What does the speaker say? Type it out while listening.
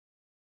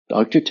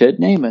Dr. Ted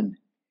Naiman.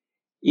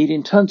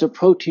 Eating tons of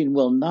protein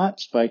will not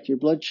spike your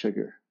blood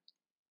sugar.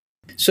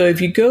 So if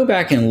you go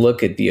back and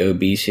look at the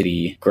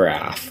obesity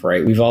graph,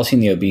 right, we've all seen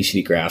the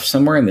obesity graph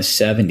somewhere in the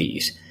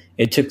 70s.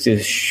 It took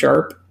this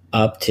sharp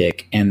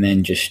uptick and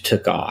then just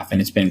took off,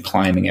 and it's been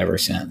climbing ever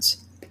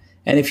since.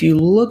 And if you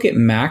look at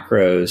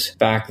macros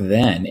back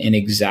then and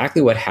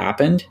exactly what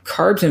happened,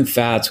 carbs and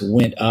fats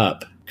went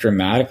up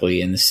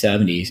dramatically in the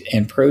 70s,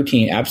 and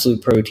protein,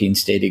 absolute protein,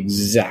 stayed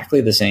exactly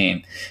the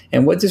same.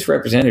 And what this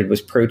represented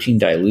was protein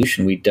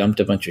dilution. We dumped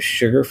a bunch of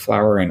sugar,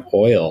 flour, and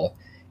oil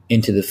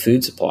into the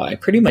food supply,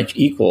 pretty much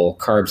equal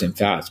carbs and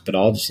fats, but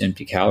all just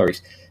empty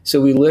calories.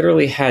 So we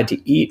literally had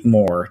to eat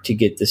more to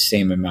get the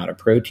same amount of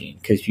protein,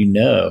 because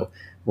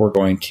we're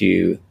going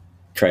to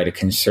try to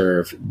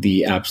conserve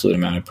the absolute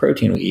amount of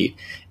protein we eat.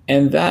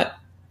 And that,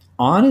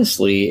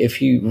 honestly,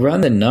 if you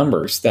run the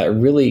numbers, that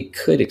really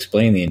could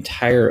explain the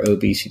entire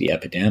obesity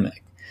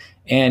epidemic.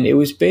 And it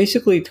was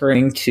basically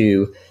turning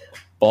to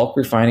bulk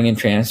refining and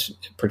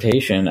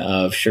transportation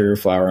of sugar,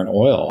 flour, and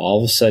oil. All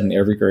of a sudden,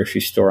 every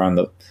grocery store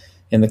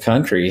in the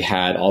country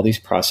had all these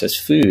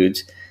processed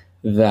foods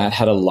that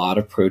had a lot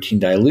of protein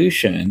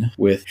dilution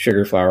with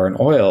sugar, flour, and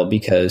oil,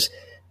 because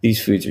these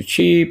foods are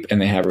cheap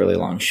and they have really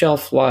long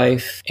shelf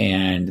life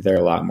and they're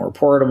a lot more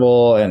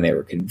portable and they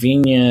were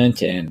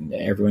convenient, and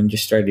everyone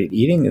just started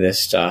eating this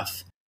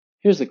stuff.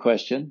 Here's the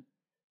question.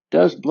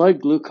 Does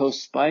blood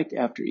glucose spike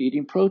after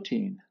eating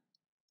protein?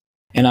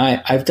 And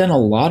I've done a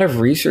lot of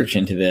research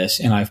into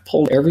this, and I've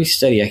pulled every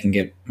study I can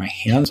get my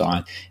hands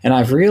on, and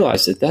I've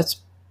realized that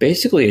that's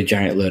basically a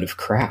giant load of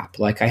crap.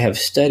 Like, I have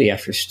study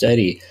after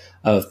study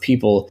of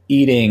people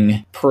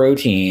eating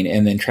protein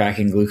and then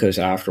tracking glucose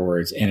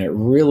afterwards, and it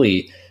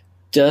really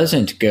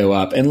doesn't go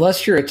up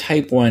unless you're a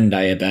type 1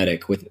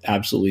 diabetic with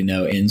absolutely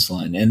no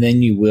insulin. And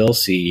then you will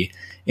see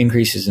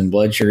increases in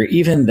blood sugar,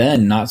 even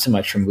then not so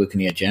much from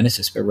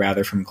gluconeogenesis, but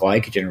rather from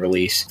glycogen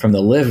release from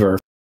the liver.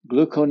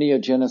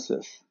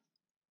 Gluconeogenesis,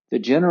 the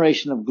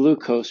generation of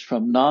glucose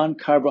from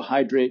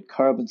non-carbohydrate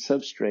carbon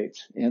substrates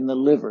in the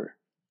liver.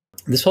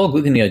 This whole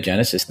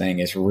gluconeogenesis thing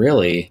is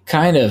really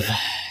kind of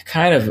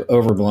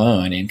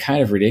overblown and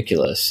kind of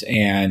ridiculous.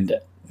 And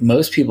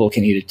most people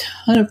can eat a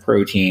ton of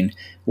protein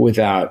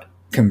without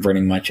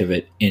converting much of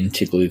it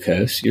into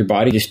glucose. Your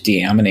body just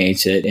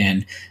deaminates it,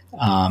 and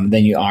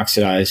then you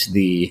oxidize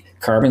the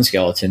carbon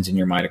skeletons in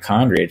your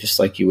mitochondria just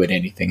like you would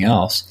anything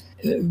else.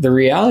 The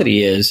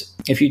reality is,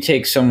 if you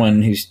take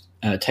someone who's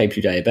type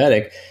 2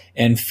 diabetic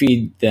and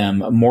feed them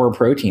more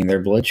protein, their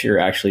blood sugar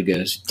actually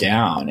goes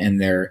down,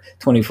 and their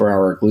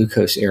 24-hour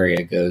glucose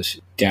area goes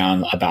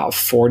down about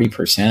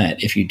 40%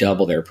 if you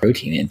double their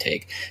protein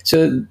intake.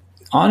 So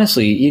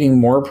honestly, eating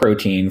more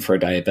protein for a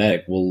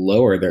diabetic will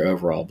lower their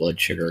overall blood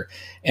sugar.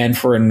 And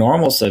for a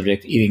normal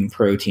subject eating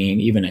protein,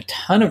 even a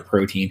ton of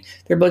protein,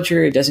 their blood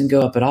sugar doesn't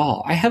go up at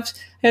all. I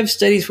have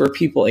studies where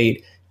people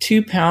ate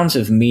 2 pounds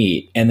of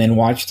meat and then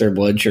watched their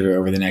blood sugar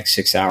over the next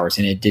 6 hours,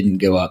 and it didn't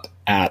go up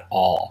at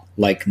all,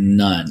 like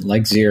none,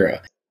 like zero.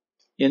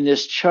 In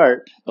this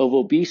chart of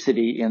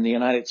obesity in the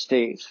United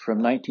States from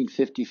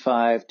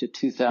 1955 to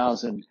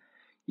 2000,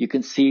 you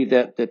can see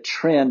that the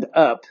trend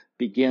up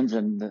begins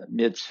in the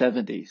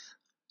mid-70s.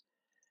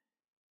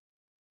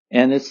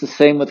 And it's the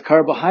same with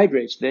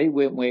carbohydrates. They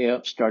went way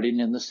up starting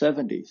in the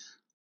 70s.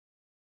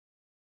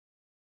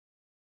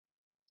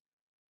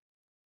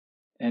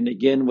 And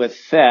again with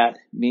fat,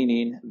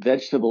 meaning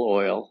vegetable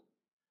oil,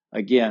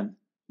 again,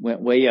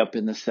 went way up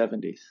in the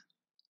 70s.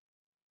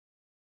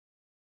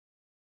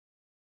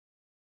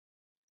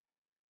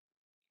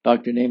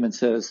 Dr. Naiman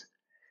says,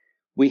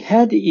 we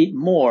had to eat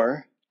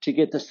more to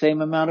get the same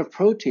amount of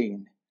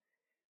protein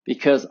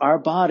because our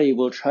body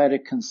will try to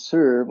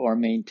conserve or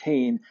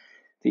maintain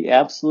the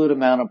absolute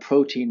amount of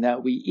protein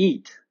that we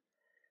eat.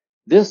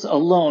 This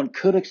alone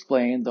could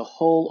explain the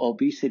whole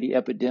obesity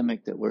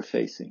epidemic that we're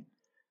facing.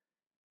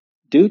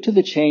 Due to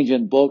the change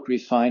in bulk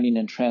refining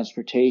and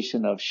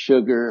transportation of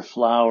sugar,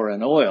 flour,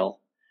 and oil,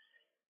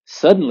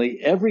 suddenly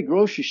every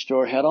grocery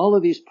store had all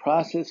of these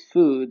processed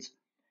foods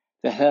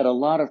that had a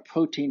lot of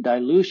protein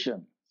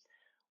dilution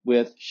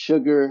with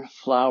sugar,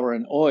 flour,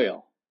 and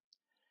oil.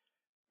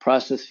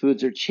 Processed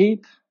foods are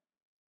cheap,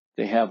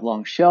 they have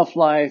long shelf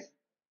life,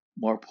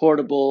 more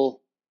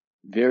portable,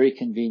 very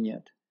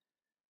convenient.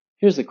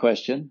 Here's the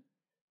question.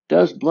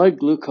 Does blood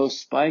glucose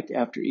spike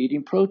after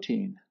eating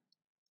protein?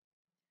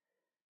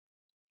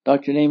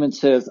 Dr. Naiman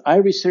says, I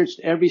researched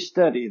every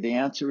study. The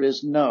answer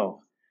is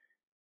no.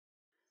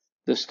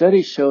 The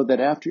studies show that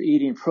after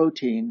eating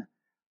protein,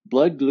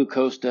 blood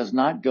glucose does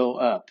not go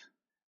up.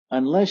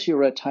 Unless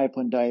you're a type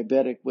 1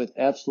 diabetic with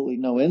absolutely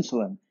no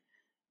insulin,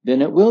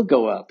 then it will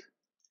go up.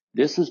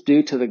 This is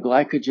due to the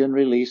glycogen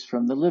release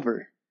from the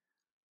liver.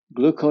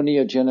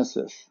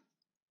 Gluconeogenesis,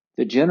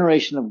 the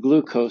generation of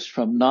glucose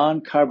from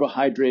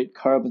non-carbohydrate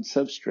carbon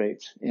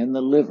substrates in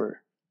the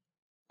liver.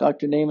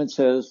 Dr. Naiman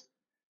says,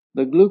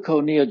 the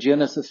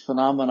gluconeogenesis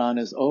phenomenon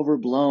is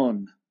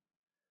overblown.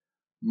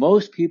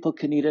 Most people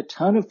can eat a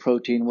ton of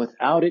protein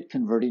without it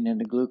converting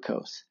into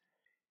glucose.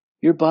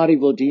 Your body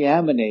will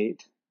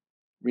deaminate,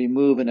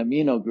 remove an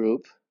amino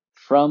group,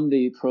 from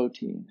the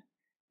protein.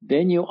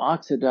 Then you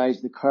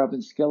oxidize the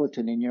carbon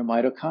skeleton in your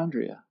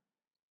mitochondria.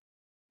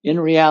 In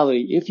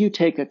reality, if you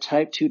take a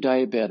type 2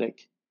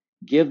 diabetic,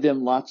 give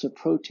them lots of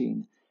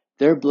protein,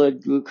 their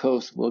blood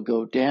glucose will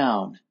go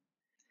down.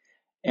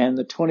 And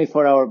the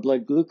 24-hour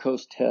blood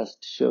glucose test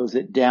shows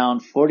it down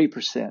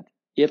 40%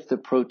 if the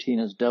protein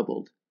is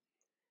doubled.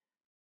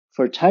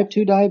 For type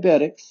 2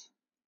 diabetics,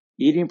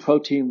 eating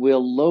protein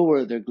will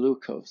lower their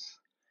glucose.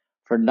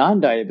 For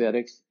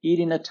non-diabetics,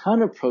 eating a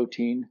ton of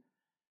protein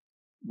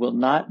will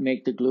not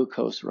make the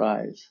glucose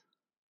rise.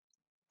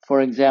 For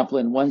example,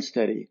 in one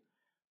study,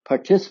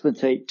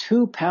 participants ate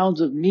 2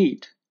 pounds of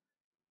meat,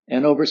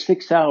 and over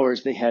 6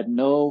 hours they had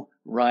no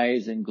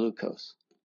rise in glucose.